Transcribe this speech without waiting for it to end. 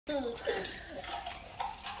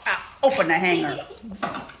Ah, open the hanger.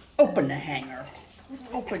 Open the hanger.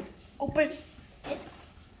 Open.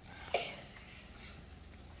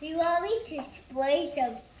 You want me to spray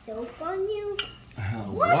some soap on you?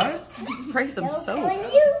 What? Spray some Soap soap.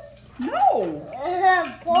 on you? No.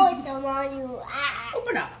 Pour some on you.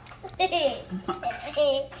 Open up.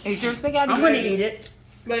 Is yours big out? I'm gonna eat it.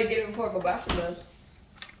 Better get it before Babasha does.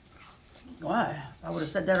 Why? I would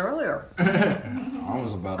have said that earlier. I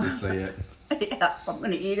was about to say it. Yeah, if I'm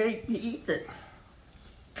gonna eat it, he eats it.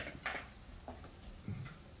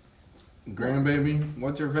 Grandbaby,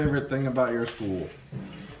 what's your favorite thing about your school?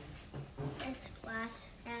 A splash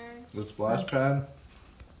pad. The splash pad?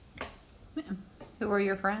 Who are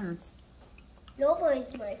your friends?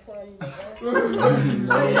 Nobody's my friend there.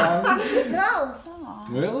 No one? No,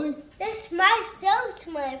 Really? that's myself,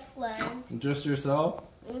 my friend. Just yourself?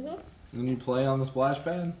 Mm-hmm. And you play on the splash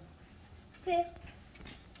pad? Okay.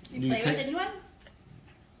 Do you play with anyone?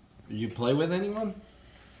 You play with anyone?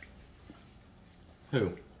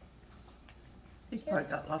 Who? He's probably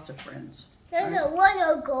got lots of friends. There's a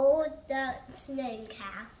little girl that's named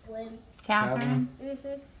Catherine. Catherine?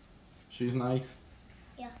 Mm-hmm. She's nice.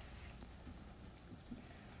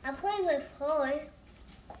 I play with her.